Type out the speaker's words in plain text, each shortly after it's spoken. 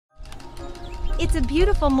It's a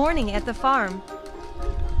beautiful morning at the farm.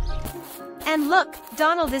 And look,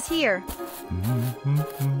 Donald is here.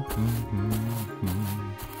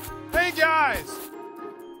 Hey guys!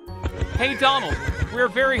 Hey Donald, we're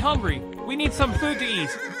very hungry. We need some food to eat.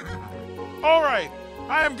 All right,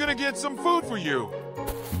 I am gonna get some food for you.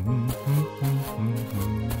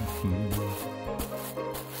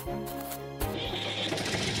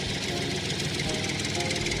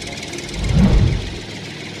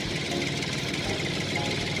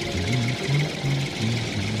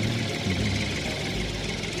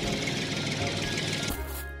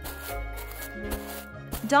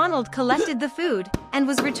 Donald collected the food and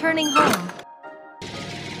was returning home.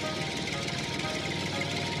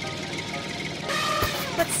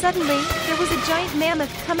 But suddenly, there was a giant mammoth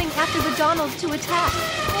coming after the Donald to attack.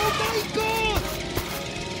 Oh my God!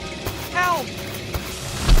 Help!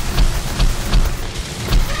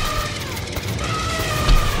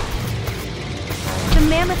 The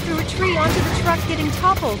mammoth threw a tree onto the truck, getting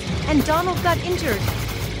toppled, and Donald got injured.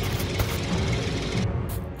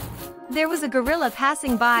 There was a gorilla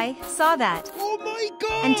passing by, saw that, Oh my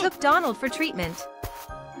God! and took Donald for treatment.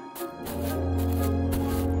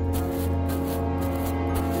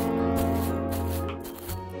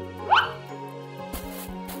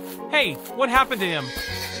 Hey, what happened to him?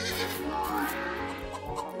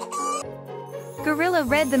 Gorilla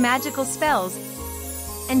read the magical spells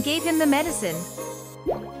and gave him the medicine.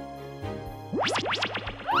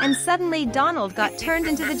 And suddenly Donald got turned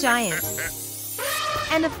into the giant.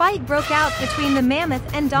 And a fight broke out between the mammoth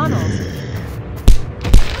and Donald.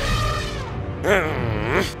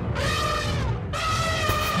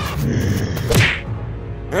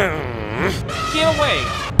 Get away!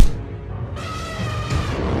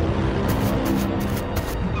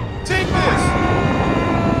 Take this!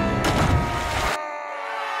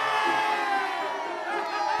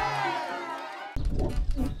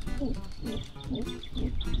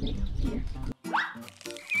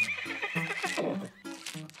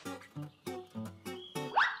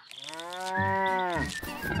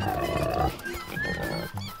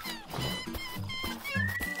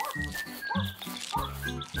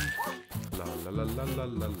 La la la la la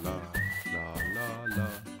la la la.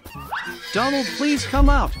 Donald, please come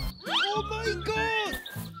out. Oh my God!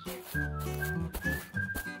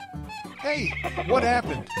 Hey, what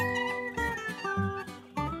happened?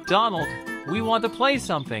 Donald, we want to play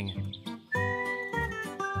something.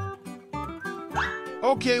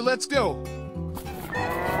 Okay, let's go.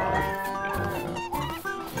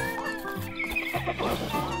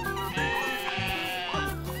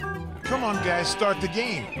 Come on, guys, start the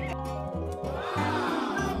game.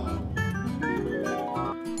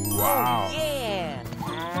 Wow. Yeah!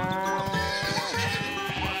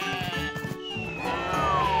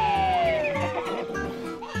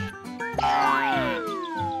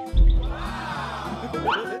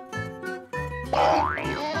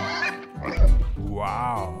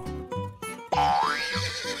 Wow.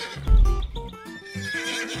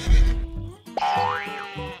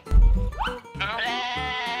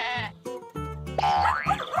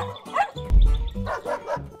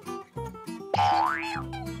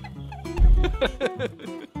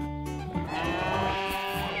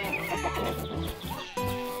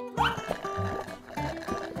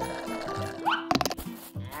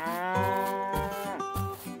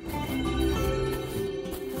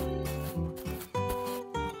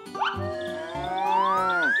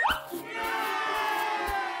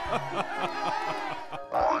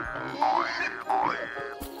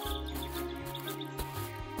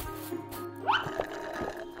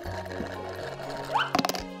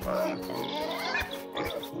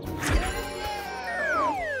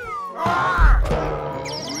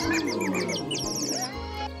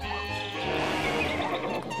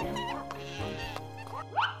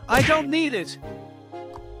 I don't need it.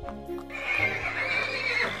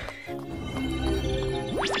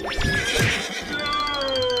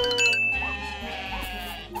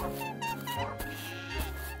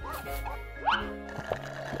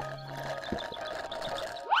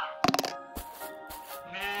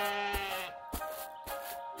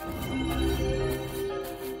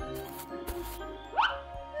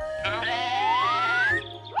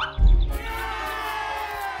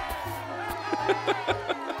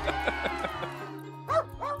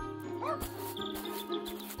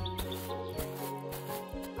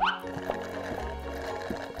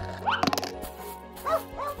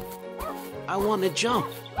 I want to jump.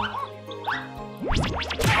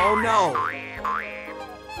 Oh no!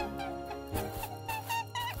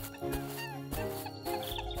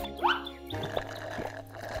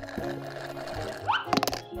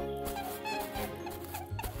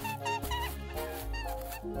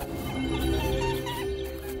 Hey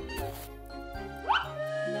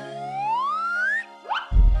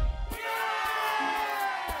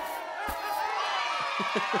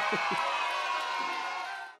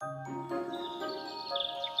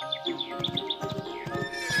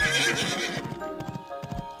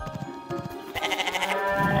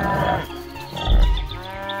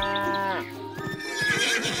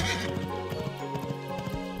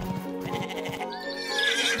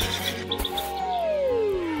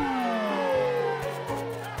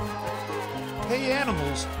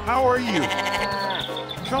animals, how are you?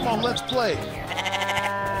 Come on, let's play.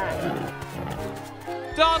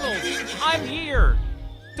 Donald, I'm here!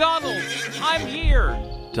 Donald, I'm here!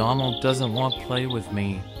 Donald doesn't want to play with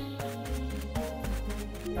me.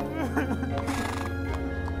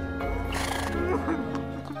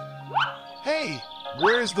 Hey,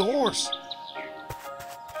 where is the horse?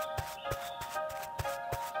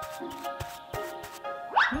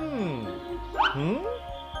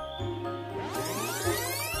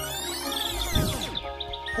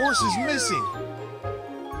 Horse is missing.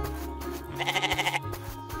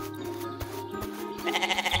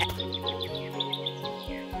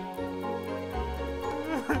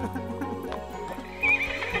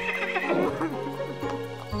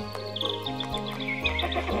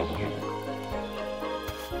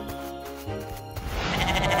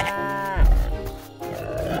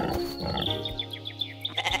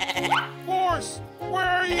 Horse, where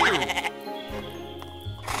are you?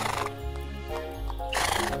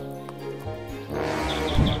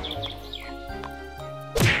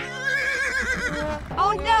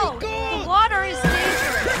 Oh no! The water is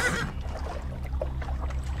dangerous!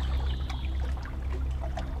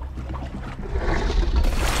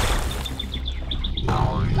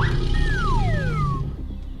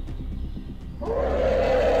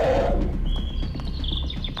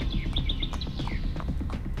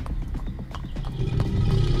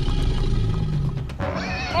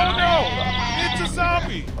 Oh no! It's a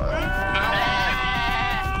zombie!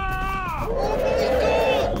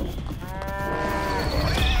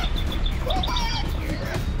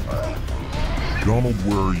 Donald,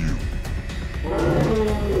 where are you?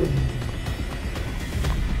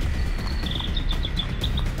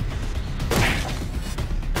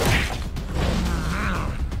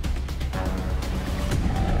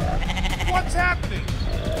 What's happening?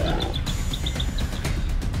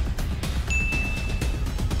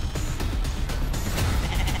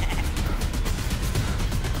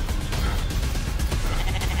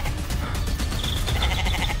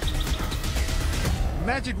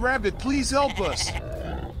 Magic Rabbit, please help us.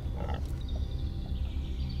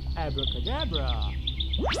 Abracadabra.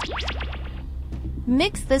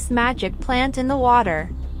 Mix this magic plant in the water.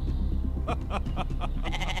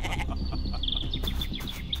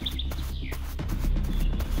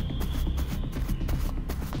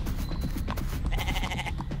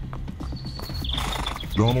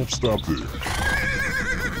 Donald, stop there.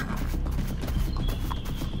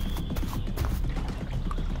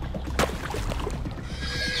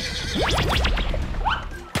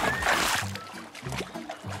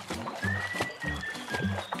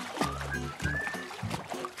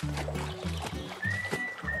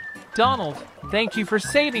 Donald, thank you for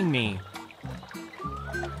saving me.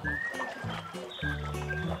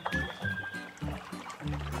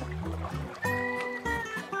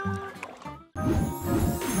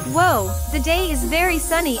 Whoa, the day is very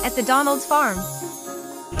sunny at the Donald's farm.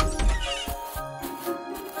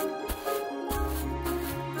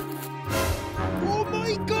 Oh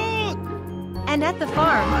my god! And at the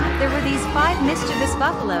farm, there were these 5 mischievous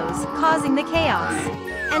buffaloes, causing the chaos.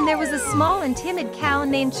 And there was a small and timid cow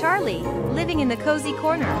named Charlie, living in the cozy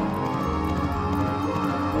corner.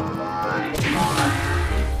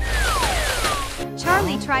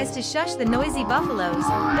 Charlie tries to shush the noisy buffaloes,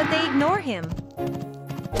 but they ignore him.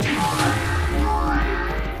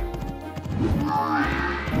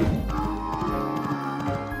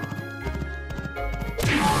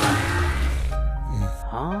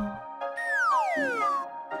 Huh?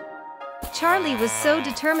 Charlie was so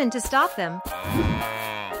determined to stop them.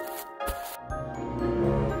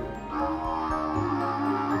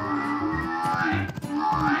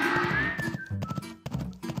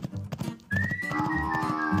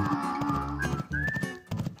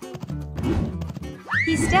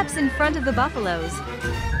 He steps in front of the buffaloes.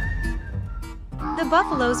 The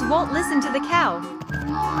buffaloes won't listen to the cow.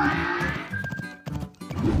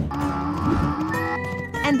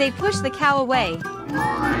 And they push the cow away.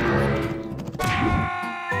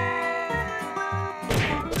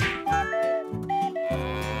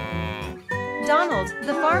 Donald,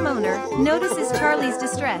 the farm owner, notices Charlie's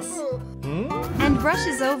distress and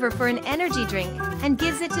rushes over for an energy drink and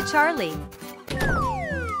gives it to Charlie.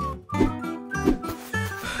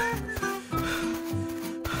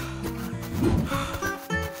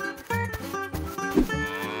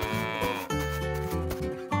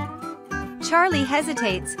 Charlie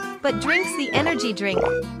hesitates, but drinks the energy drink.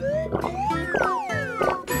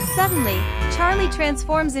 Suddenly, Charlie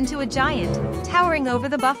transforms into a giant, towering over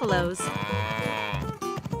the buffaloes.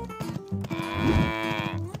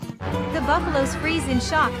 The buffaloes freeze in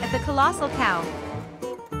shock at the colossal cow.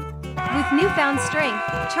 With newfound strength,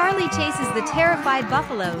 Charlie chases the terrified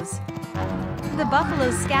buffaloes. The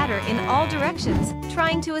buffaloes scatter in all directions,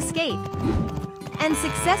 trying to escape, and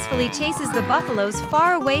successfully chases the buffaloes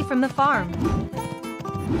far away from the farm.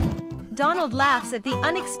 Donald laughs at the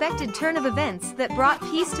unexpected turn of events that brought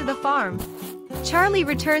peace to the farm. Charlie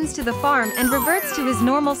returns to the farm and reverts to his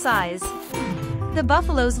normal size. The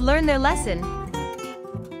buffaloes learn their lesson.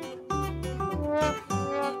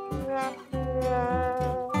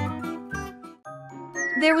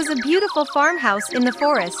 There was a beautiful farmhouse in the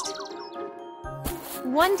forest.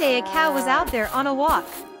 One day a cow was out there on a walk.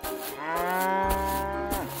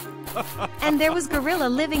 And there was Gorilla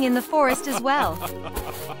living in the forest as well.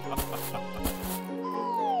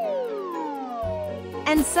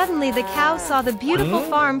 And suddenly the cow saw the beautiful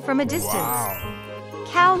farm from a distance.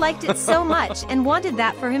 Cow liked it so much and wanted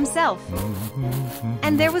that for himself.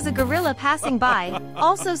 And there was a gorilla passing by,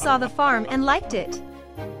 also saw the farm and liked it.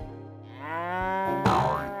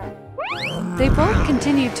 They both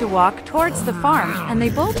continued to walk towards the farm, and they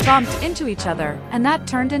both bumped into each other, and that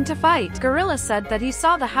turned into fight. Gorilla said that he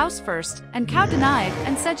saw the house first, and Cow denied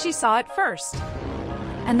and said she saw it first.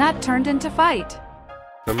 And that turned into fight.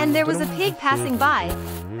 And there was a pig passing by,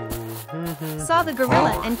 saw the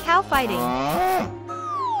gorilla and cow fighting.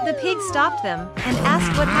 The pig stopped them and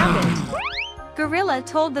asked what happened. Gorilla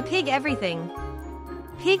told the pig everything.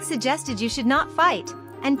 Pig suggested you should not fight,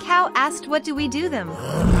 and cow asked what do we do them?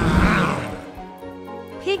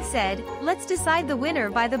 Pig said, let's decide the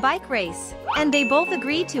winner by the bike race, and they both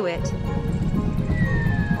agreed to it.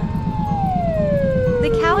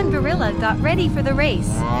 The cow and gorilla got ready for the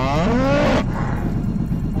race.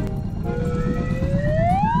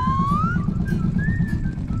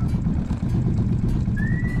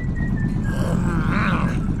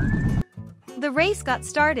 The race got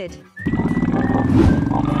started.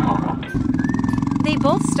 They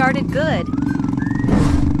both started good.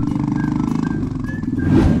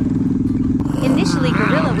 Initially,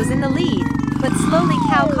 Gorilla was in the lead, but slowly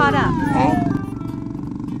Cow caught up.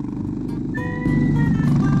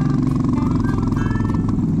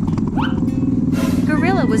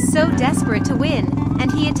 Gorilla was so desperate to win,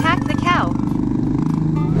 and he attacked the cow.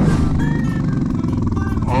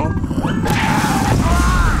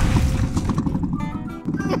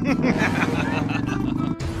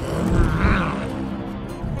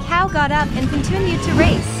 Cow got up and continued to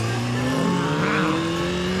race.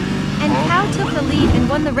 And Cow took the lead and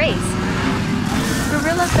won the race.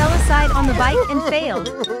 Gorilla fell aside on the bike and failed.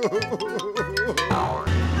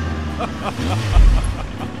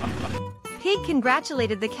 Pig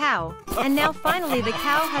congratulated the cow, and now finally the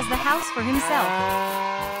cow has the house for himself.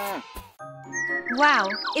 Wow,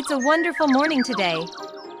 it's a wonderful morning today.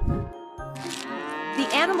 The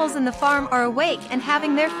animals in the farm are awake and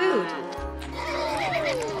having their food.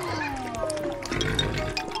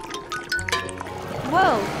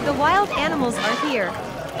 Whoa, the wild animals are here.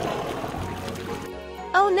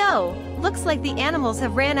 Oh no, looks like the animals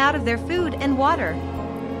have ran out of their food and water.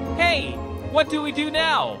 Hey, what do we do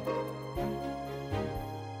now?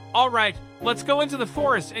 All right, let's go into the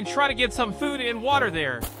forest and try to get some food and water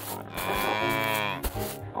there.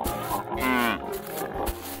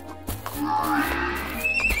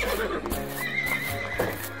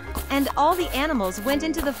 And all the animals went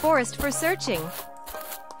into the forest for searching.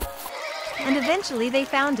 And eventually they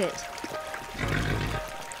found it.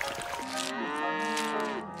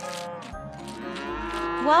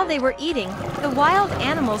 While they were eating, the wild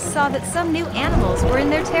animals saw that some new animals were in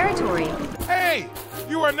their territory. Hey!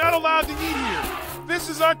 You are not allowed to eat here! This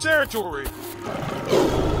is our territory!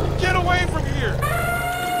 Get away from here!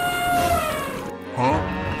 Huh?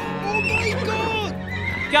 Oh my god!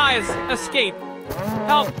 Guys, escape!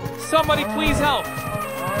 Help! Somebody please help!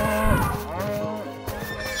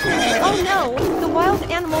 Oh no! The wild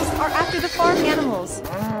animals are after the farm animals.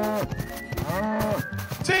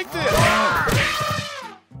 Take this!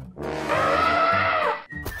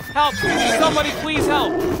 Help! Somebody please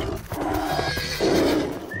help!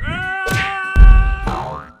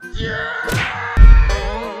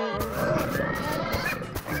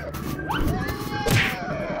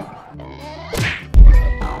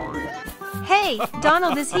 Hey,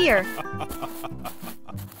 Donald is here.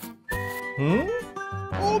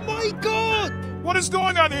 Oh my God! What is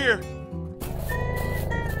going on here?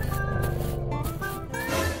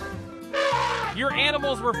 Your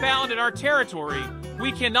animals were found in our territory.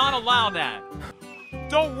 We cannot allow that.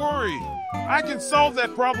 Don't worry. I can solve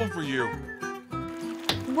that problem for you.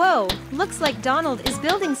 Whoa, looks like Donald is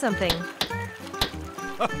building something.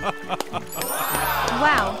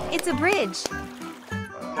 Wow, it's a bridge.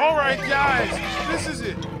 All right, guys, this is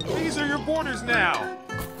it. These are your borders now.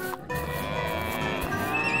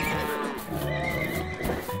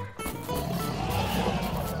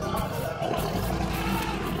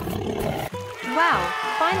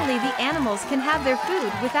 Wow, finally the animals can have their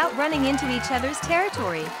food without running into each other's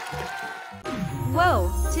territory.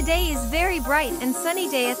 Whoa, today is very bright and sunny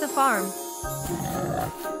day at the farm.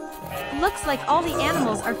 Looks like all the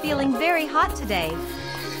animals are feeling very hot today.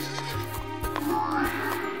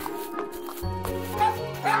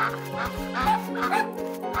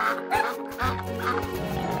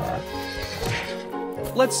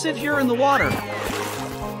 Let's sit here in the water.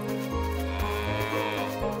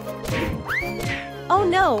 Oh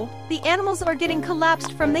no, the animals are getting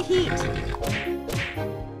collapsed from the heat.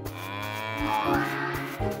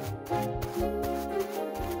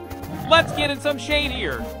 Let's get in some shade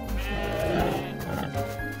here.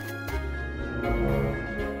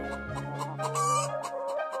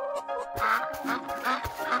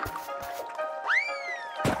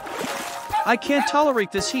 I can't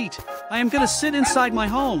tolerate this heat. I am gonna sit inside my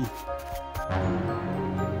home.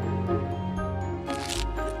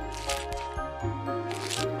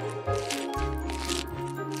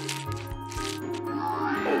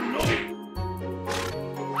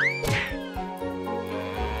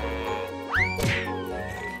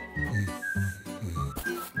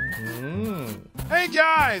 Hey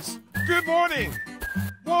guys, good morning.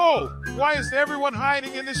 Whoa, why is everyone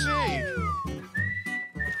hiding in the shade?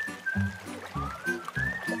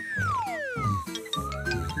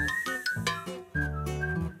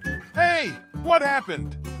 Hey, what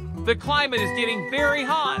happened? The climate is getting very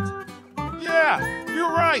hot. Yeah,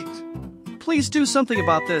 you're right. Please do something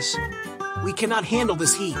about this. We cannot handle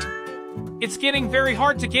this heat. It's getting very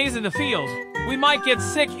hard to gaze in the field. We might get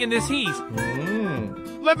sick in this heat.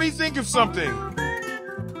 Let me think of something.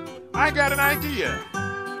 I got an idea.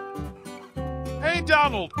 Hey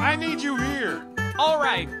Donald, I need you here. All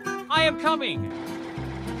right, I am coming.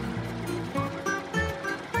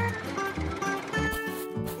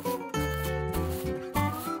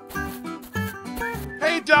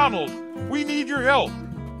 Hey Donald, we need your help.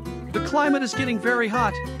 The climate is getting very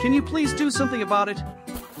hot. Can you please do something about it?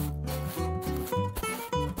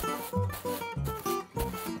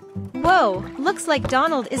 Whoa, looks like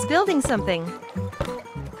Donald is building something.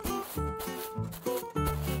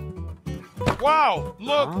 Wow,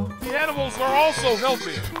 look, the animals are also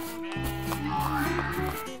helping.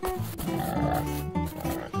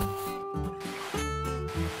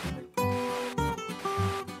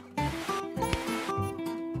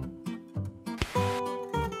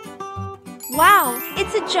 Wow,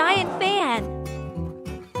 it's a giant fan.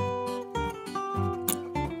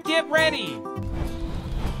 Get ready.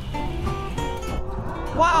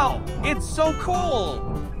 Wow, it's so cool!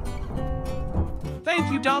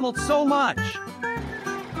 Thank you, Donald, so much.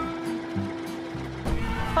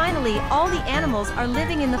 Finally, all the animals are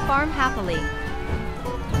living in the farm happily.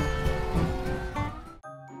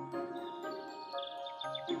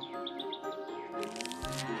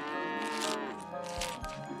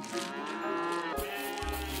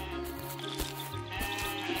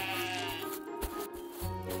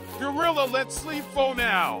 Gorilla, let's sleep for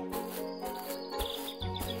now.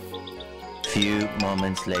 Few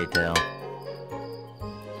moments later.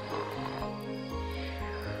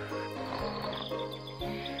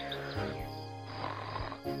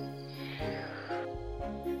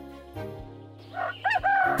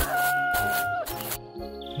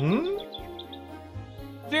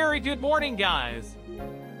 Very good morning, guys.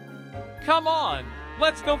 Come on,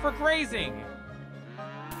 let's go for grazing.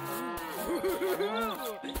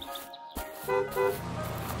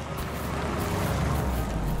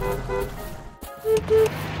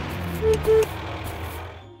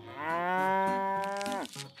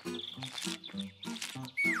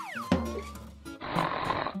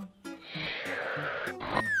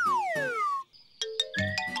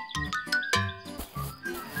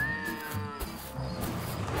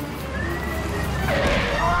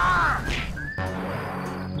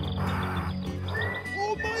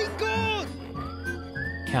 Oh my God!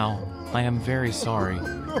 Cal, I am very sorry.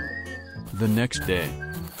 The next day,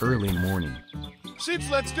 early morning. Sheeps,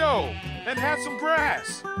 let's go and have some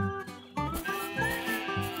grass.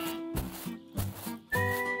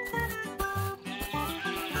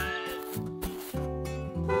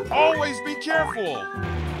 Always be careful.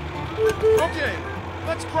 Okay,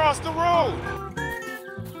 let's cross the road.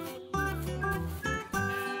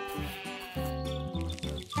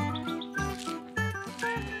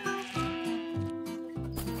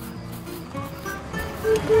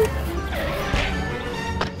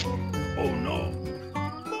 Oh no!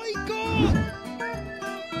 My God!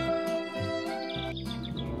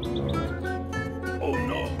 Oh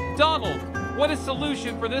no! Donald, what is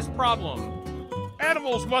solution for this problem?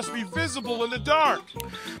 Animals must be visible in the dark.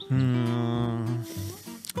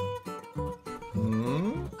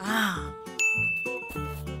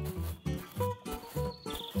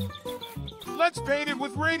 Let's paint it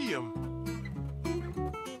with radium.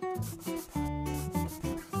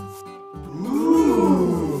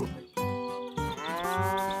 Ooh.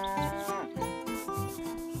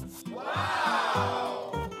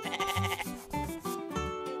 Wow!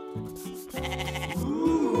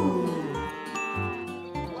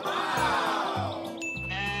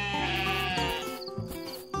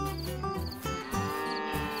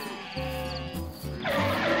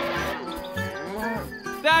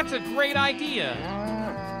 That's a great idea.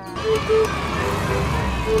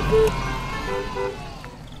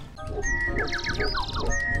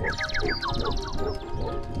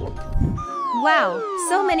 Wow,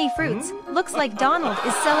 so many fruits. Looks like Donald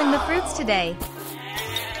is selling the fruits today.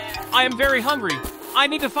 I am very hungry. I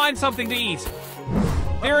need to find something to eat.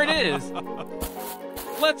 There it is.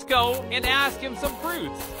 Let's go and ask him some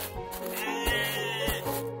fruits.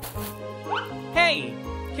 Hey,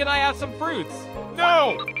 can I have some fruits?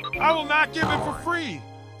 No, I will not give it for free.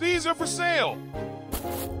 These are for sale.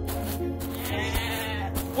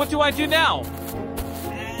 What do I do now?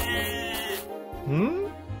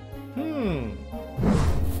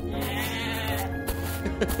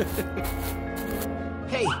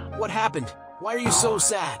 Hey, what happened? Why are you so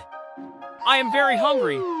sad? I am very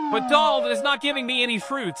hungry, but Donald is not giving me any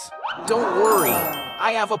fruits. Don't worry,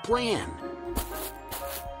 I have a plan.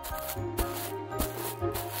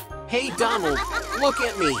 Hey, Donald, look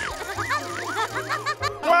at me.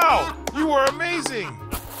 Wow, you are amazing.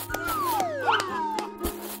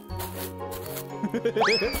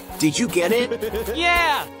 Did you get it?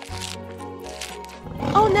 Yeah!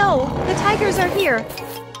 Oh no, the tigers are here.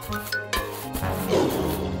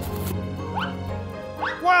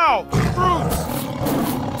 Wow, fruits.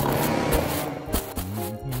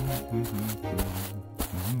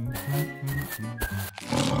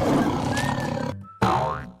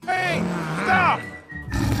 Hey, stop.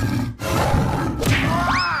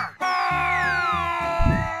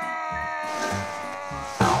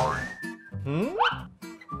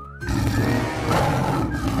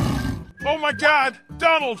 Oh my God,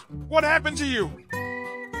 Donald, what happened to you?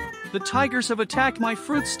 The tigers have attacked my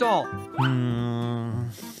fruit stall.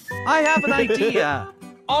 I have an idea.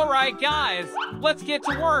 All right, guys, let's get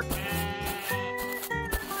to work.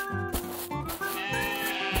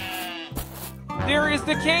 There is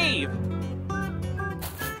the cave.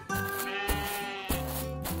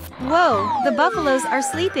 Whoa, the buffaloes are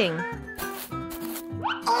sleeping.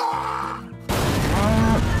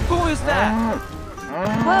 Who is that?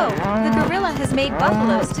 Whoa, the gorilla has made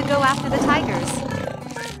buffaloes to go after the tigers.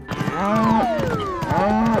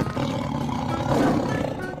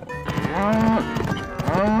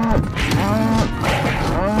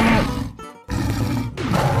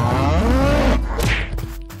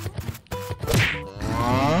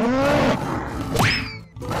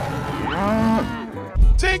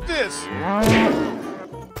 Take this.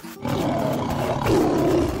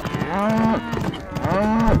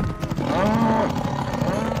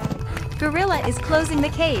 Gorilla is closing the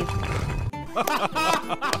cave.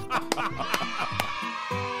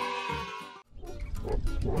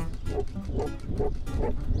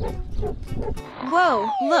 Whoa,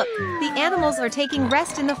 look, the animals are taking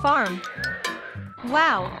rest in the farm.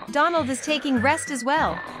 Wow, Donald is taking rest as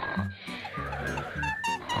well.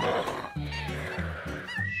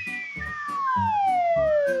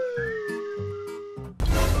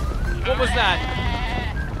 What was that?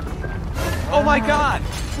 Oh my God!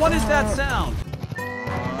 What is that sound?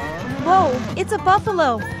 Whoa, it's a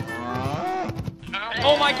buffalo.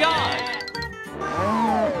 Oh my God!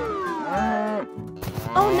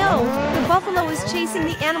 Oh no, the buffalo is chasing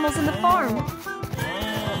the animals in the farm.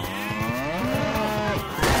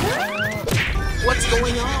 What's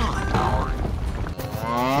going on?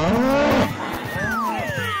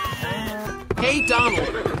 Hey,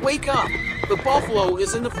 Donald, wake up. The buffalo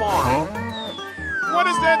is in the farm. What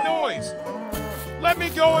is that noise? Let me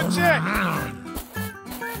go and check.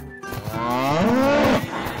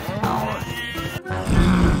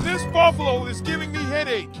 This buffalo is giving me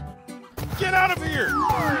headache. Get out of here! here.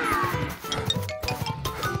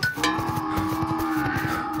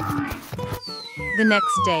 The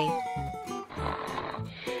next day.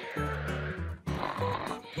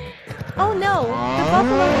 Oh no, the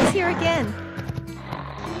buffalo is here again.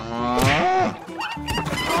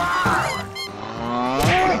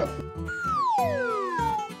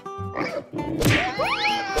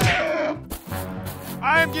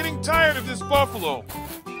 I am getting tired of this buffalo.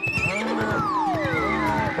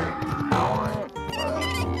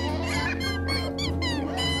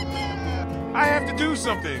 I have to do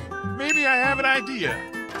something. Maybe I have an idea.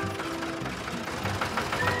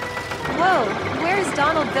 Whoa, where is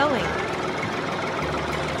Donald going?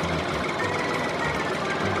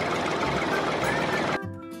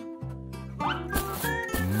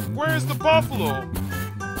 Where's the buffalo?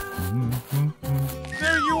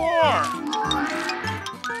 There you are!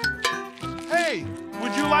 Hey,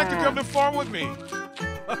 would you like to come to farm with me?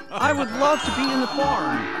 I would love to be in the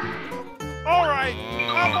farm. All right,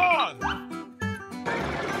 I'm on!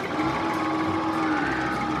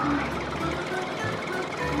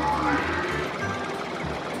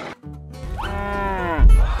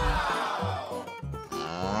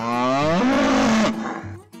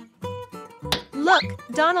 Look,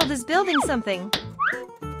 Donald is building something.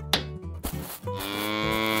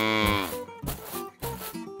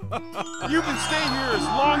 You can stay here as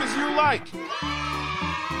long as you like.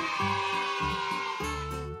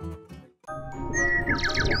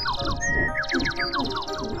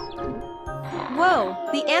 Whoa,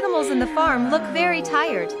 the animals in the farm look very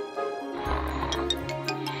tired.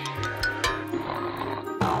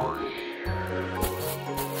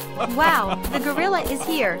 Wow, the gorilla is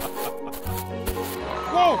here.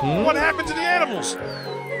 Whoa, what happened to the animals?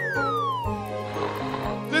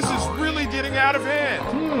 This is really getting out of hand.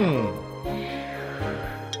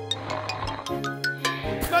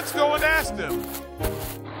 Let's go and ask them.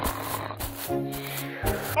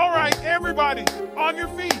 All right, everybody, on your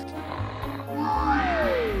feet.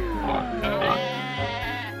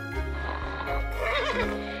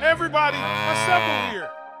 Everybody, assemble here.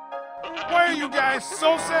 Why are you guys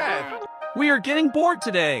so sad? We are getting bored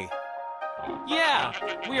today. Yeah,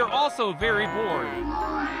 we are also very bored.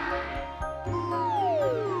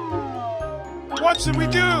 What should we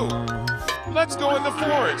do? Let's go in the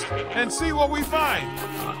forest and see what we find.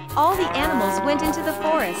 All the animals went into the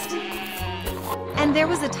forest. And there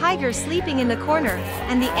was a tiger sleeping in the corner,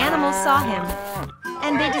 and the animals saw him.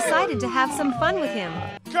 And they decided to have some fun with him.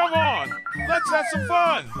 Come on, let's have some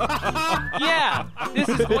fun. Yeah, this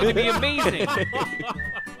is going to be amazing.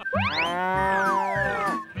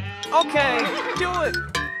 Okay, do it.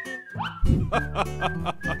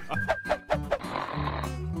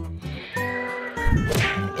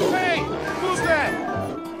 Hey, who's that?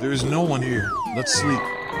 There's no one here. Let's sleep.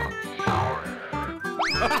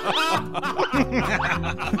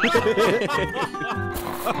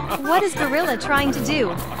 What is Gorilla trying to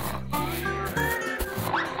do?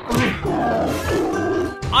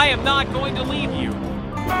 I am not going to leave you.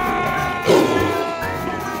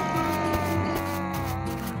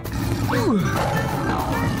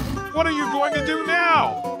 What are you going to do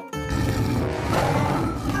now?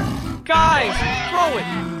 Guys, throw it.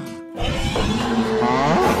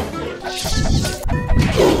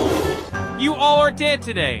 You all are dead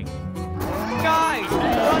today. Guys,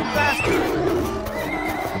 run faster.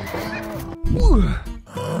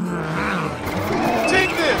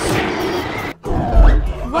 Take this.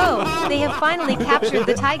 Whoa, they have finally captured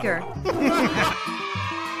the tiger.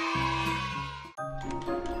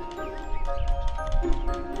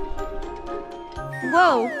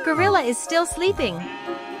 Whoa, Gorilla is still sleeping.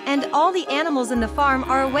 And all the animals in the farm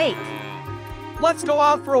are awake. Let's go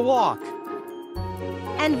out for a walk.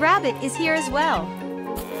 And Rabbit is here as well.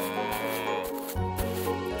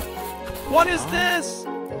 What is this?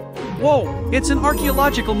 Whoa, it's an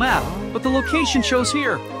archaeological map, but the location shows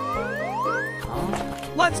here.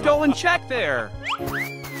 Let's go and check there.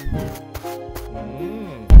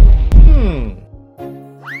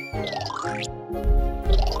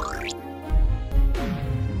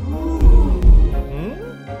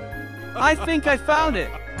 I think I found it.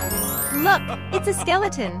 Look, it's a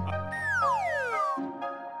skeleton.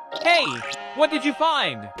 Hey, what did you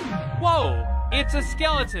find? Whoa, it's a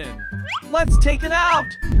skeleton. Let's take it out.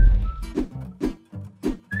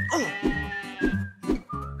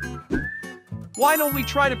 Why don't we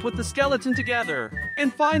try to put the skeleton together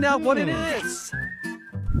and find out what it is?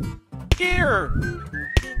 Here!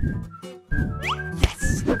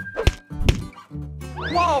 Yes!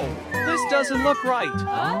 Whoa! This doesn't look right.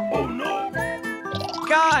 Oh no!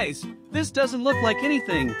 Guys, this doesn't look like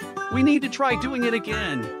anything. We need to try doing it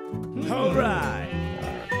again. All right.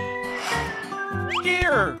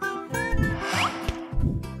 Here!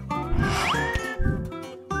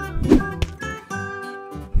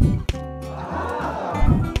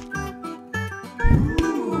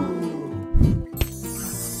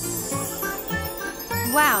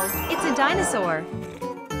 Wow, it's a dinosaur.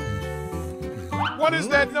 What is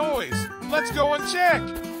that noise? Let's go and check.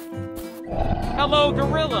 Hello,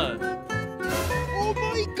 gorilla. Oh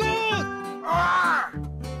my god!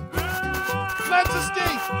 Let's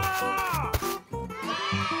escape.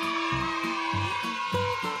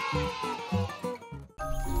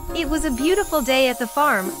 It was a beautiful day at the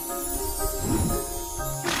farm.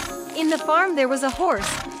 In the farm there was a horse.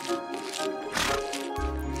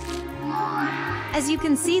 As you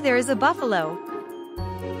can see, there is a buffalo.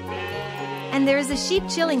 And there is a sheep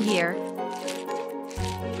chilling here.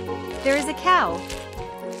 There is a cow.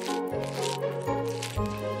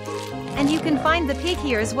 And you can find the pig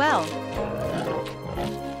here as well.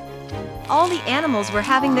 All the animals were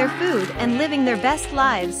having their food and living their best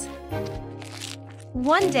lives.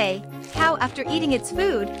 One day, cow, after eating its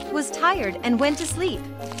food, was tired and went to sleep.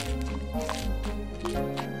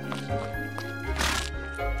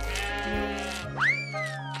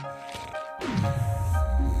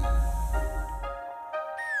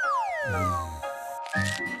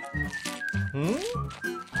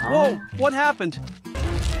 Whoa, what happened?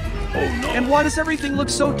 Oh no! And why does everything look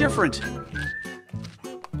so different?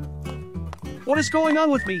 What is going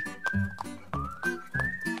on with me?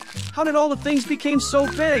 How did all the things become so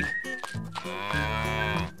big?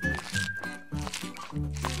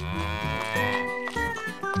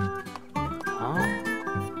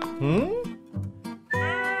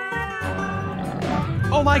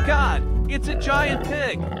 Oh my god, it's a giant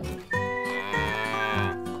pig!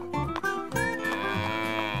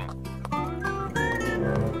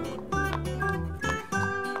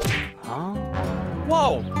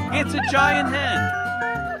 Whoa, it's a giant hen!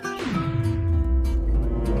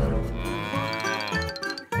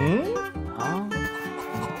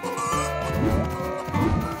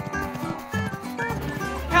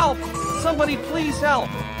 Help! Somebody please help!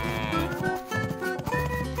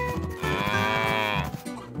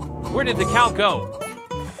 Where did the cow go?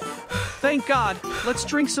 Thank God, let's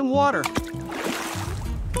drink some water.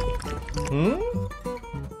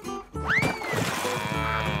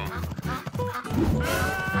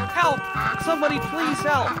 Help! Somebody please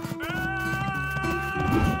help!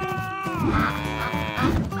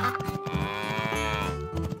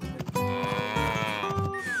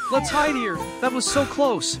 Let's hide here. That was so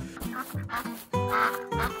close.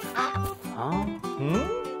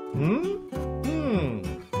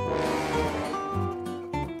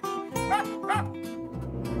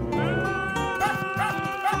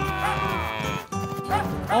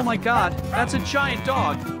 Oh my God, that's a giant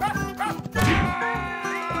dog.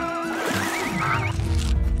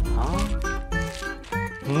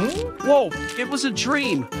 Whoa, it was a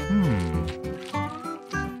dream.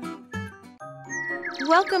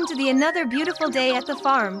 Welcome to another beautiful day at the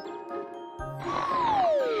farm.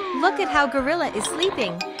 Look at how Gorilla is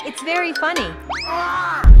sleeping. It's very funny.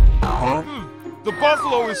 The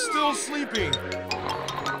buffalo is still sleeping.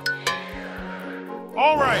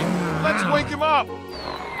 All right, let's wake him up.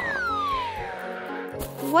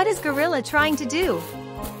 What is Gorilla trying to do?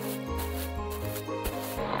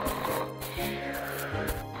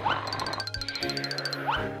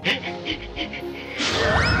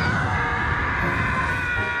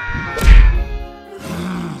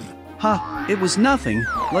 Huh, it was nothing.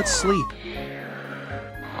 Let's sleep.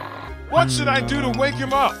 What should I do to wake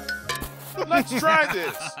him up? Let's try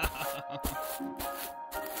this.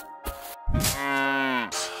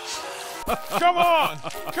 Come on!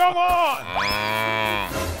 Come on!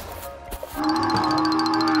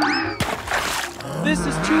 This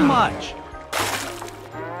is too much.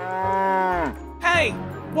 Hey,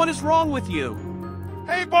 what is wrong with you?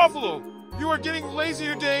 Hey, Buffalo! You are getting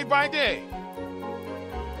lazier day by day.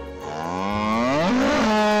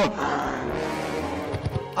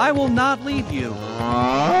 I will not leave you.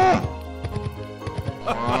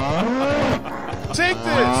 Take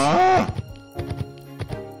this!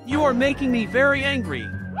 You are making me very angry.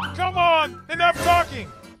 Come on! Enough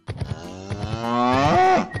talking!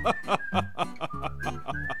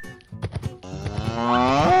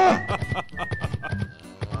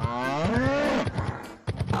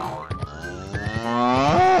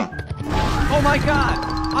 Oh my God!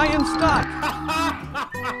 I am stuck!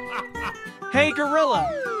 Hey, Gorilla!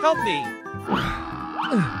 Help me!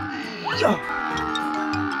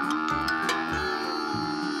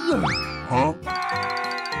 Huh?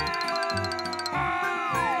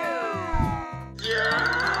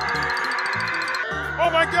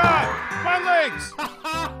 legs!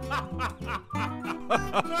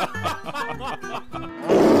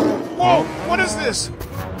 Whoa, what is this?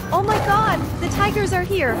 Oh my god, the tigers are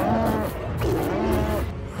here.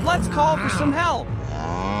 Let's call for some help.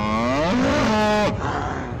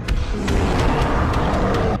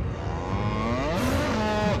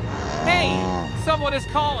 Hey, someone is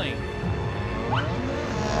calling.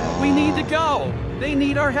 We need to go. They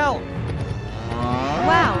need our help.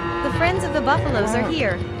 Wow, the friends of the buffaloes are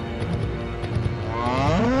here.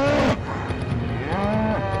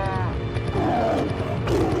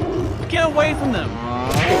 Get away from them.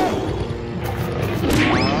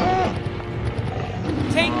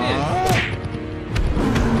 Take this.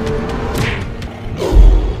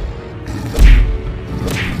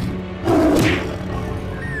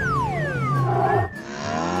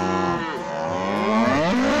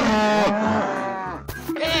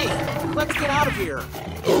 Hey, let's get out of here.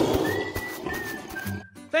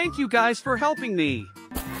 Thank you guys for helping me.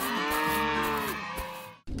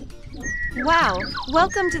 Wow,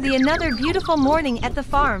 welcome to the another beautiful morning at the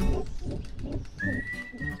farm.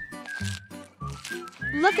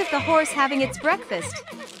 Look at the horse having its breakfast.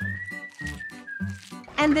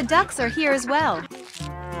 And the ducks are here as well.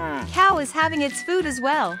 Cow is having its food as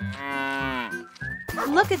well.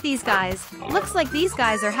 Look at these guys. Looks like these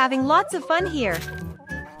guys are having lots of fun here.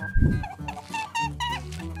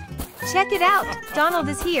 Check it out, Donald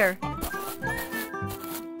is here.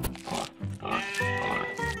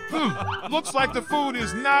 Looks like the food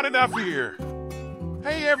is not enough here.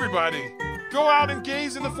 Hey everybody, go out and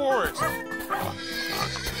gaze in the forest.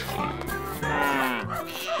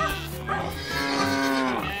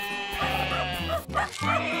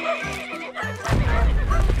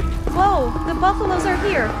 Whoa, the buffaloes are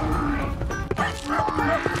here.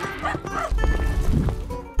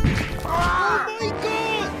 Oh my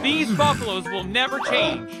god! These buffaloes will never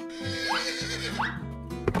change.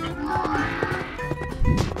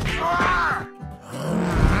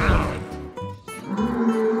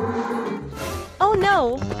 Oh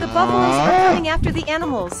no, the buffaloes are coming after the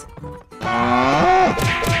animals.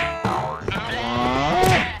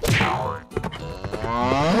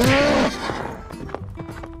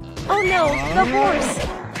 Oh no, the horse!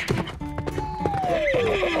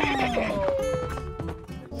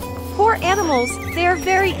 Poor animals, they are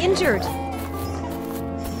very injured.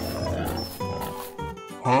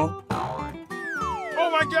 Huh? Oh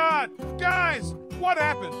my god! Guys, what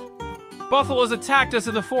happened? Buffaloes attacked us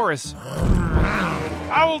in the forest.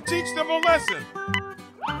 I will teach them a lesson.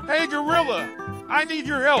 Hey gorilla, I need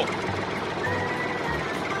your help.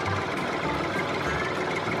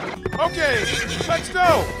 Okay, let's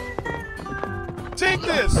go. Take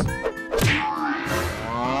this.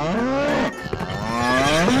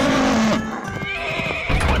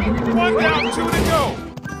 One down, two to go.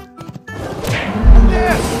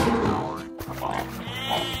 Yes.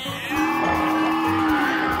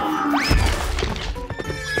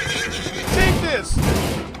 Take this.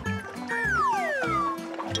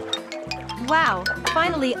 Wow,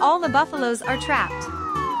 finally all the buffaloes are trapped.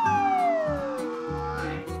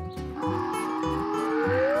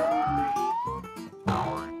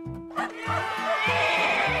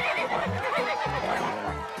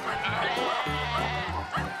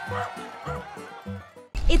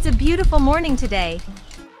 It's a beautiful morning today.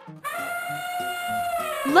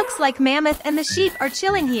 Looks like Mammoth and the sheep are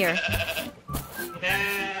chilling here.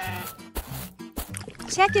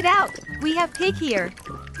 Check it out, we have Pig here.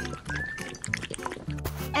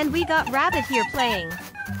 And we got Rabbit here playing.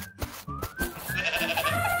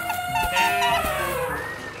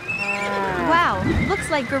 Wow, looks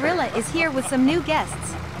like Gorilla is here with some new guests.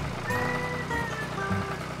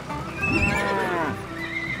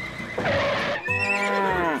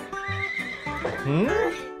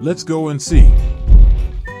 Let's go and see.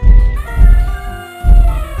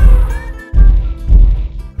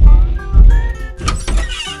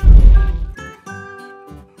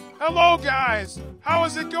 Hello guys, how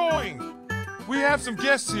is it going? We have some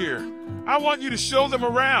guests here. I want you to show them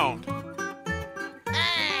around.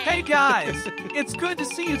 Hey guys, it's good to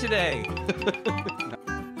see you today.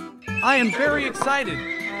 I am very excited,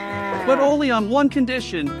 but only on one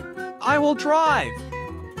condition. I will drive.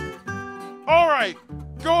 All right,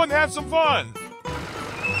 go and have some fun.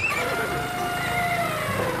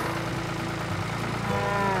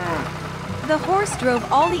 The horse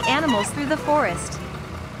drove all the animals through the forest.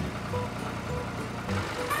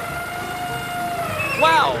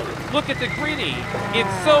 Wow, look at the greenery.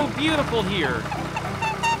 It's so beautiful here.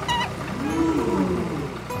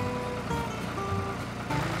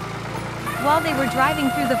 While they were driving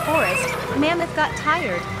through the forest, Mammoth got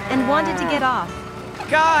tired and wanted to get off.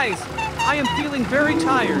 Guys, I am feeling very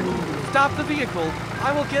tired. Stop the vehicle.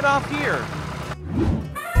 I will get off here.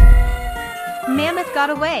 Mammoth got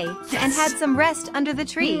away and had some rest under the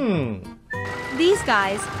tree. These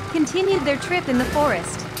guys continued their trip in the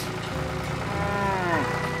forest.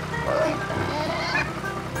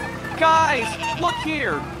 Guys, look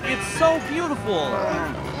here. It's so beautiful.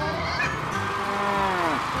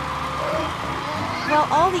 While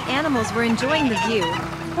all the animals were enjoying the view,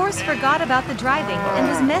 Horse forgot about the driving and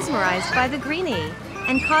was mesmerized by the greenie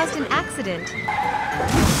and caused an accident.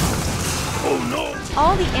 Oh no!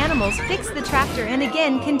 All the animals fixed the tractor and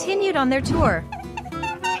again continued on their tour.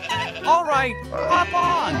 All right, hop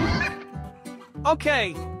on.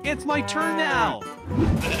 Okay, it's my turn now.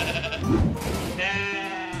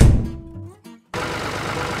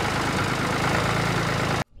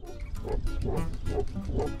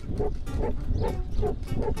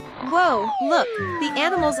 Whoa, look, the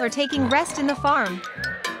animals are taking rest in the farm.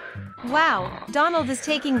 Wow, Donald is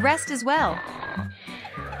taking rest as well.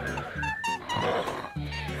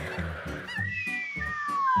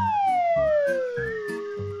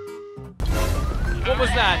 What was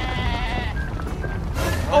that?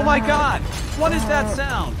 Oh my God, what is that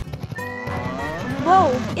sound?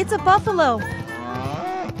 Whoa, it's a buffalo.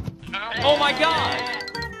 Oh my God!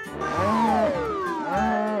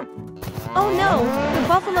 Oh no, the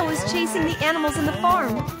buffalo is chasing the animals in the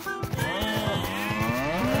farm.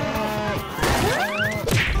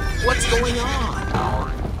 What's going on?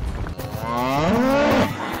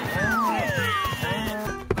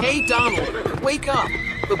 Hey, Donald, wake up.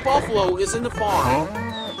 The buffalo is in the farm.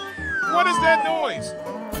 What is that noise?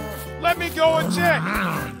 Let me go and check.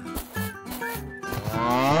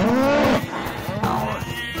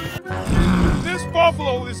 This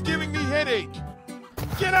buffalo is giving me headache.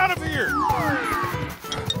 Get out of here!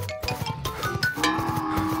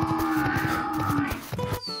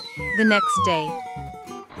 The next day.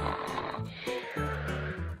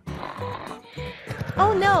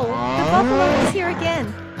 Oh no, the buffalo is here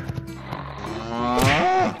again.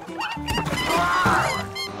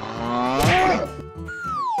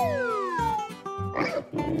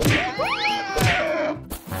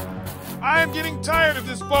 I am getting tired of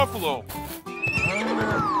this buffalo.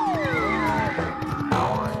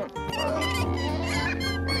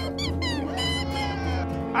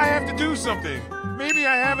 I have to do something. Maybe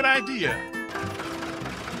I have an idea.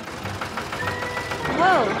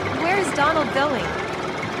 Whoa, where is Donald going?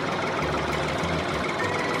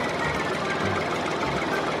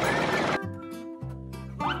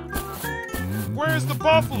 Where's the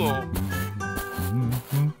buffalo?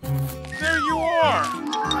 There you are!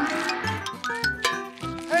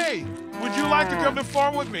 Hey, would you like to come to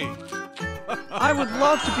farm with me? I would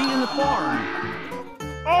love to be in the farm.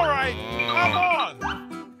 All right, come on!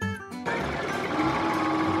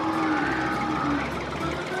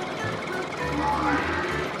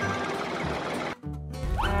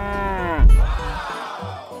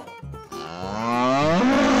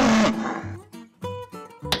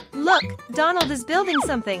 Look, Donald is building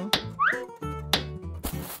something.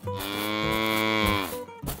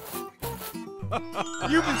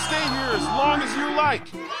 You can stay here as long as you like.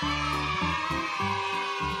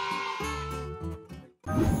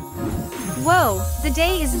 Whoa, the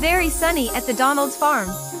day is very sunny at the Donald's farm.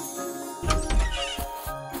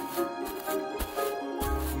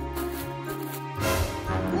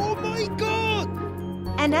 Oh my God!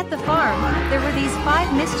 And at the farm, there were these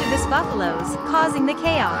 5 mischievous buffaloes causing the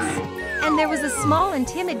chaos. And there was a small and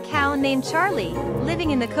timid cow named Charlie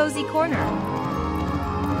living in the cozy corner.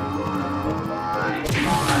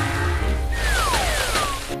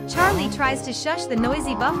 Charlie tries to shush the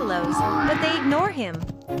noisy buffaloes, but they ignore him.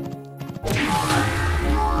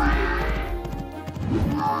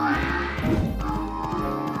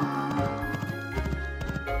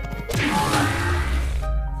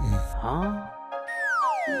 Huh?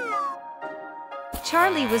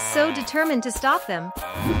 Charlie was so determined to stop them.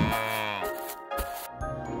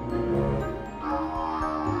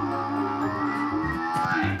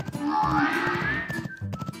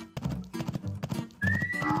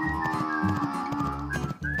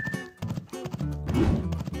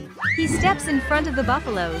 He steps in front of the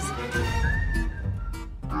buffaloes.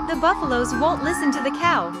 The buffaloes won't listen to the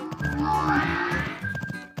cow.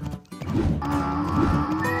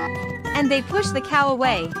 And they push the cow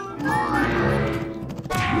away.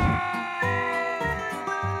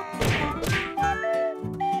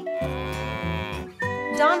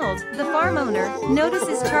 Donald, the farm owner,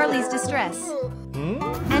 notices Charlie's distress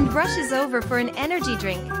and rushes over for an energy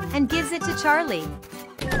drink and gives it to Charlie.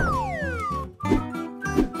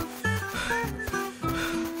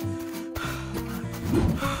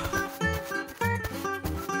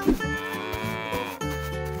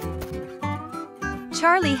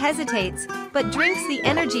 Charlie hesitates, but drinks the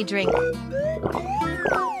energy drink.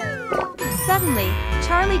 Suddenly,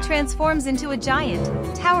 Charlie transforms into a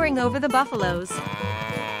giant, towering over the buffaloes.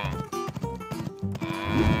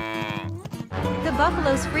 The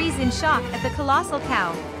buffaloes freeze in shock at the colossal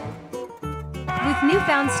cow. With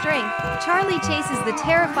newfound strength, Charlie chases the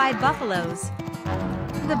terrified buffaloes.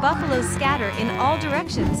 The buffaloes scatter in all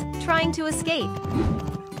directions, trying to escape,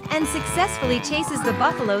 and successfully chases the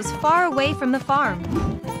buffaloes far away from the farm.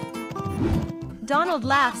 Donald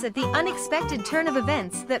laughs at the unexpected turn of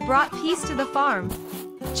events that brought peace to the farm.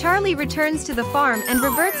 Charlie returns to the farm and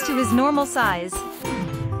reverts to his normal size.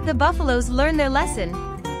 The buffaloes learn their lesson.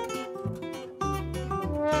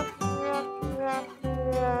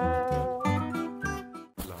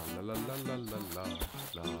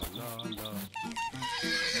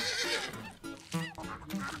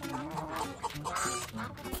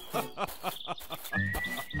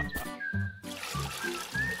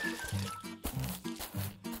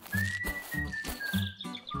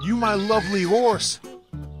 You my lovely horse.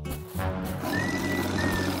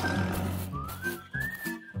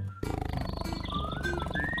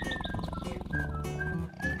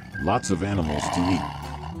 Lots of animals to eat.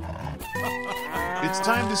 It's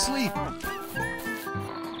time to sleep.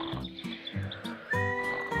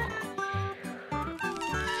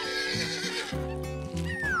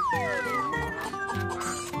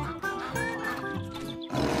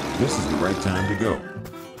 This is the right time to go.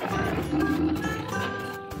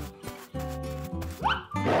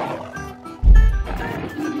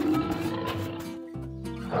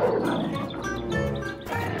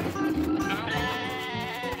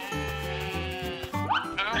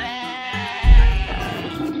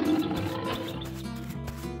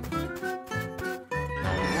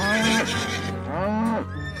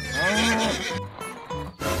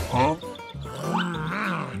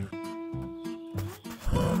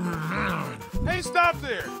 Hey, stop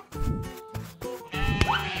there!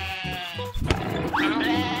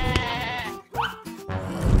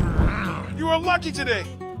 You are lucky today.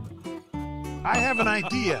 I have an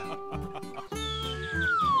idea.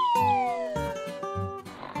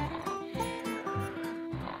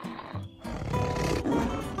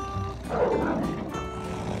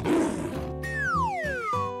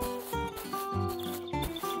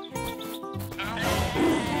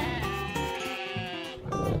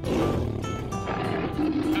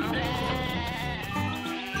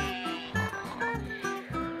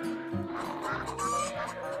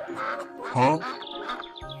 Huh?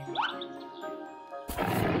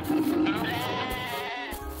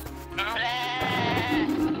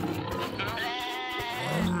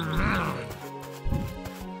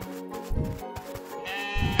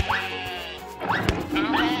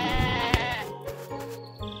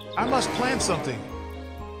 I must plan something.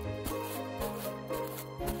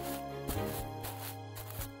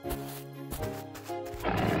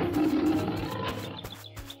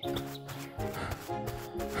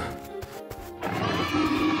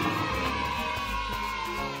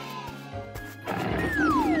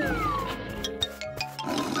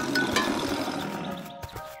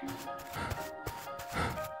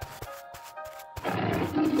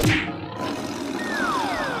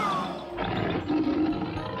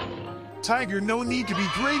 Tiger, no need to be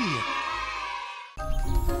gradient.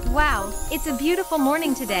 Wow, it's a beautiful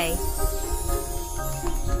morning today.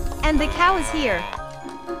 And the cow is here.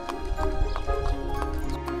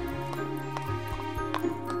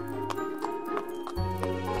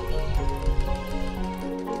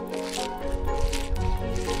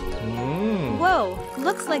 Whoa,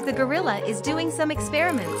 looks like the gorilla is doing some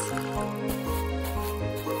experiments.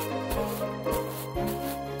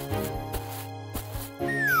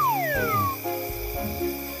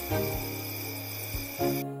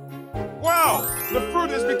 Wow, the fruit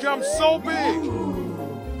has become so big.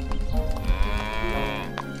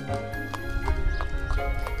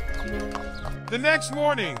 The next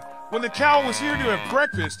morning, when the cow was here to have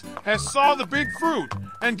breakfast, has saw the big fruit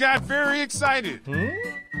and got very excited.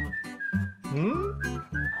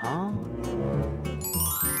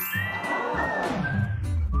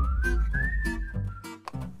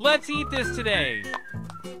 Let's eat this today.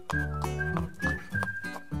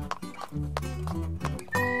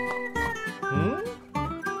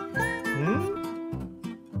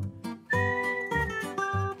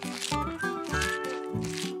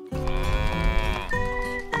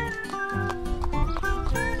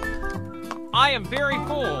 I am very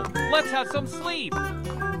full. Let's have some sleep.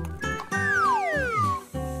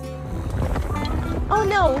 Oh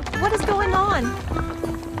no, what is going on?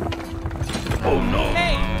 Oh no!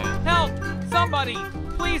 Hey, help! Somebody,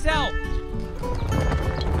 please help!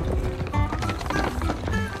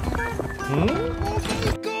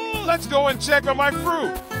 Let's go and check on my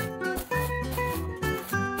fruit.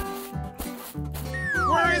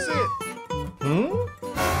 Where is it?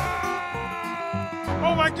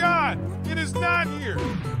 Oh my God! It is not here!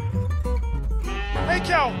 Hey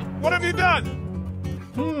Cal, what have you done?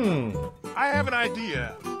 I have an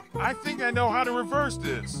idea. I think I know how to reverse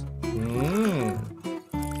this.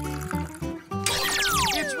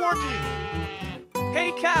 It's working!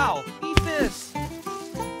 Hey, Cal, eat this.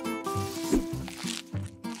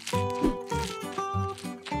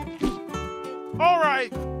 All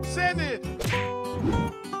right, send it.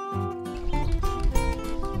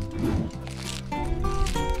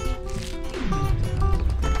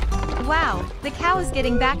 Wow, the cow is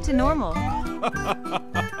getting back to normal.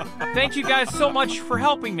 Thank you guys so much for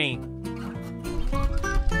helping me.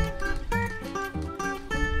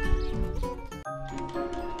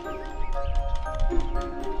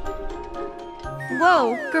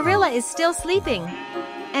 Whoa, Gorilla is still sleeping.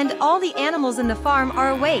 And all the animals in the farm are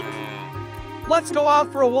awake. Let's go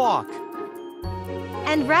out for a walk.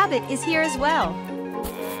 And Rabbit is here as well.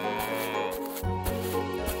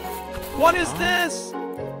 What is this?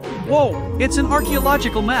 Whoa, it's an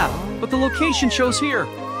archaeological map, but the location shows here.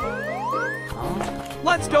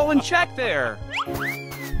 Let's go and check there.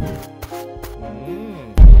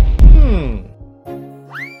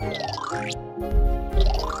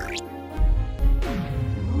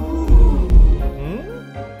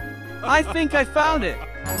 I think I found it.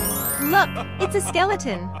 Look, it's a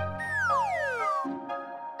skeleton.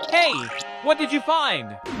 Hey, what did you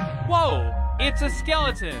find? Whoa, it's a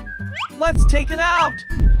skeleton. Let's take it out.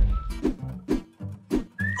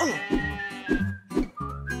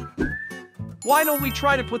 Why don't we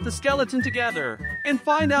try to put the skeleton together and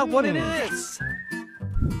find out what it is?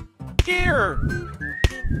 Here!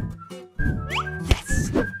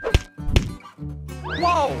 Yes!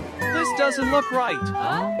 Whoa! This doesn't look right.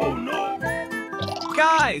 Oh no!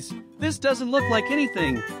 Guys, this doesn't look like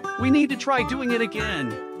anything. We need to try doing it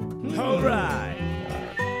again. All right.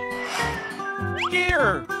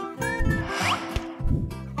 Here!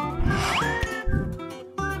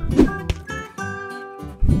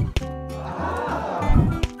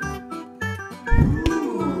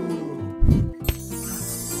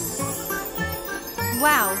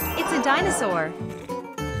 Wow, it's a dinosaur.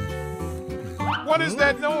 What is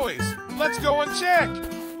that noise? Let's go and check.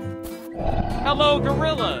 Hello,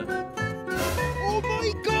 Gorilla. Oh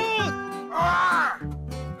my God!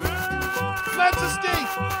 Let's escape.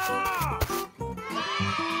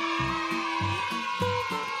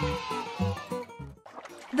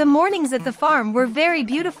 The mornings at the farm were very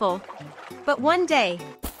beautiful. But one day,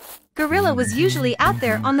 Gorilla was usually out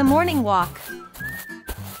there on the morning walk.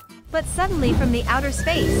 But suddenly from the outer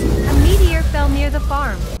space, a meteor fell near the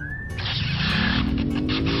farm.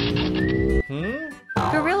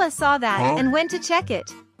 Gorilla saw that and went to check it.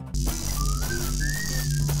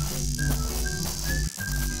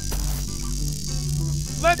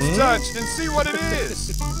 Let's touch and see what it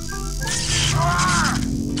is.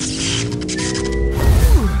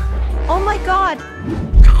 Oh my God!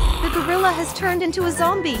 The gorilla has turned into a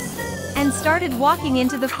zombie and started walking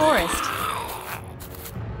into the forest.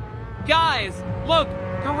 Guys, look,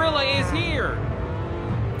 Gorilla is here.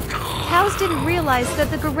 Cows didn't realize that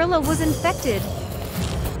the gorilla was infected.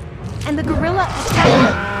 And the gorilla attacked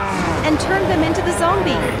them and turned them into the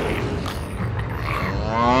zombie.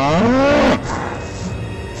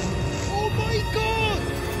 Oh my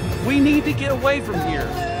God! We need to get away from here.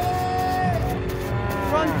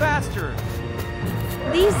 Run faster.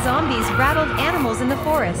 These zombies rattled animals in the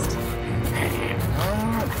forest.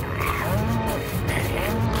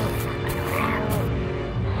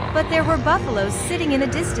 But there were buffaloes sitting in a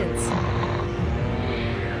distance.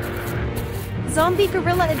 Zombie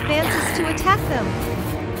gorilla advances to attack them.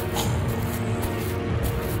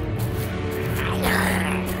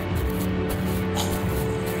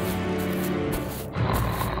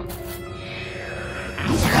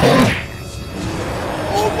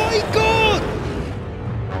 Oh my God!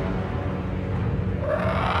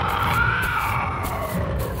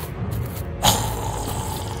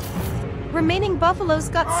 Remaining buffaloes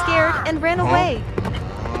got scared and ran away.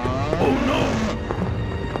 Oh no!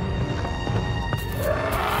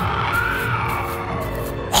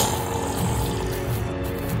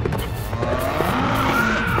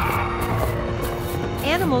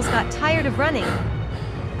 Animals got tired of running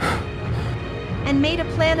and made a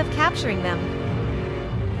plan of capturing them.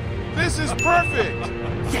 This is perfect.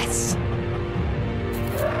 Yes!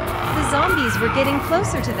 The zombies were getting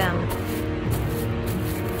closer to them.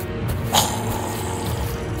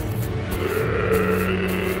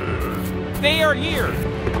 They are here.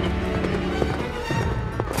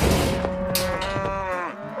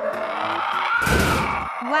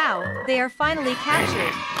 They are finally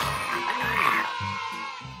captured.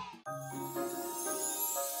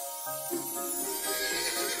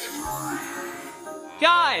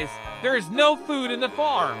 Guys, there is no food in the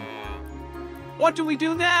farm. What do we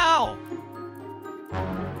do now?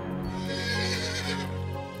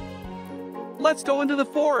 Let's go into the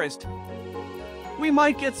forest. We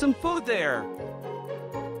might get some food there.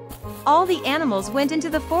 All the animals went into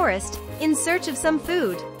the forest in search of some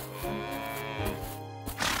food.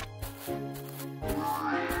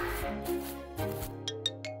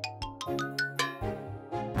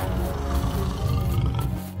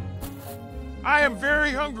 I am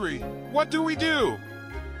very hungry. What do we do?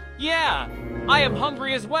 Yeah, I am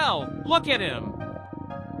hungry as well. Look at him.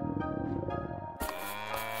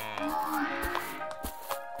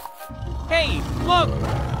 Hey, look!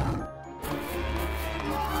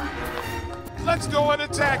 Let's go and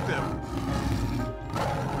attack them.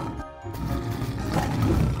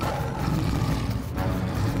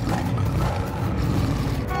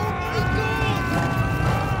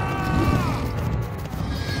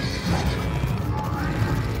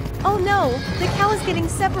 Oh no, the cow is getting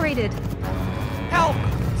separated. Help!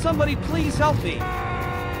 Somebody please help me.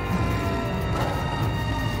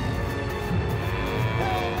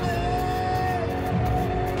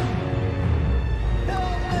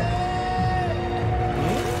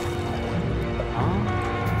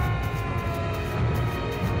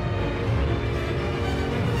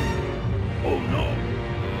 Oh no!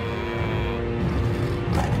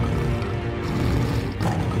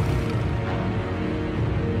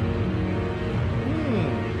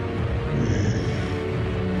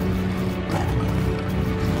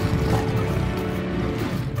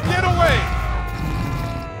 Get away!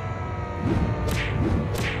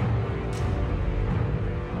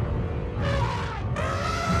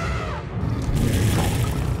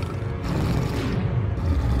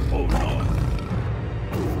 Oh no!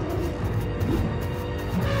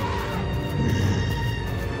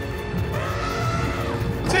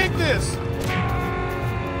 Take this!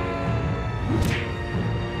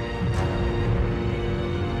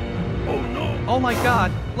 Oh no! Oh my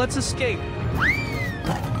god, let's escape.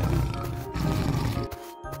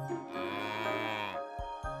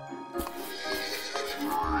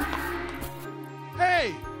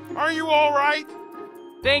 Hey, are you all right?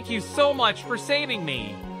 Thank you so much for saving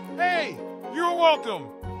me. Hey, you're welcome.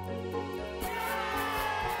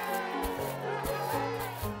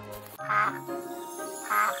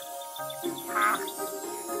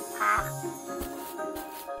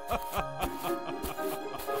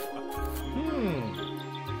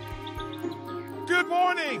 Good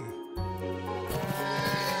morning.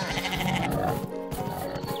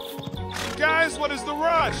 Guys, what is the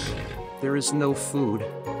rush? There is no food.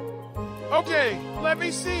 Okay, let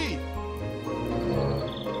me see.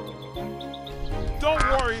 Don't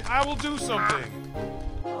worry, I will do something.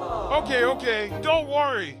 Okay, don't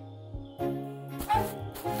worry.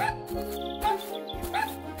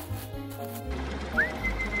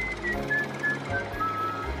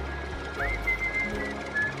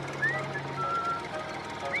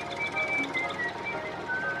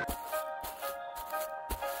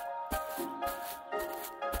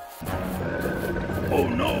 Oh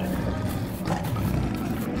no!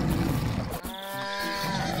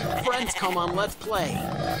 Friends, come on, let's play.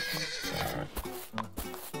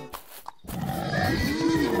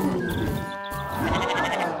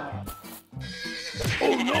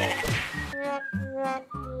 Oh no!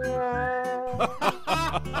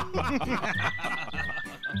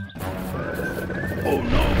 Oh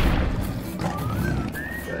no!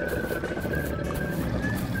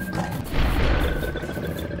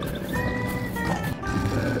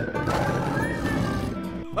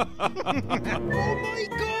 Oh my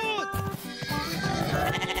god!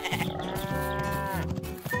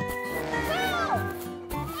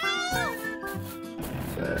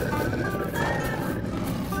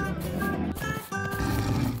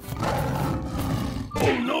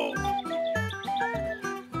 Oh no!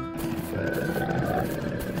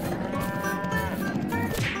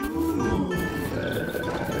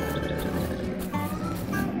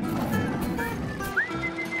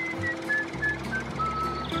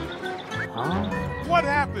 What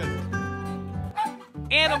happened?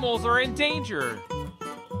 Animals are in danger.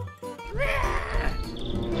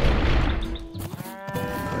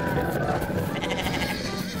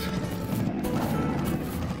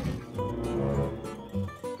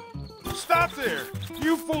 Stop there,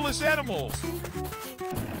 you foolish animals.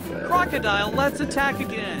 Crocodile, let's attack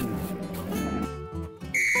again.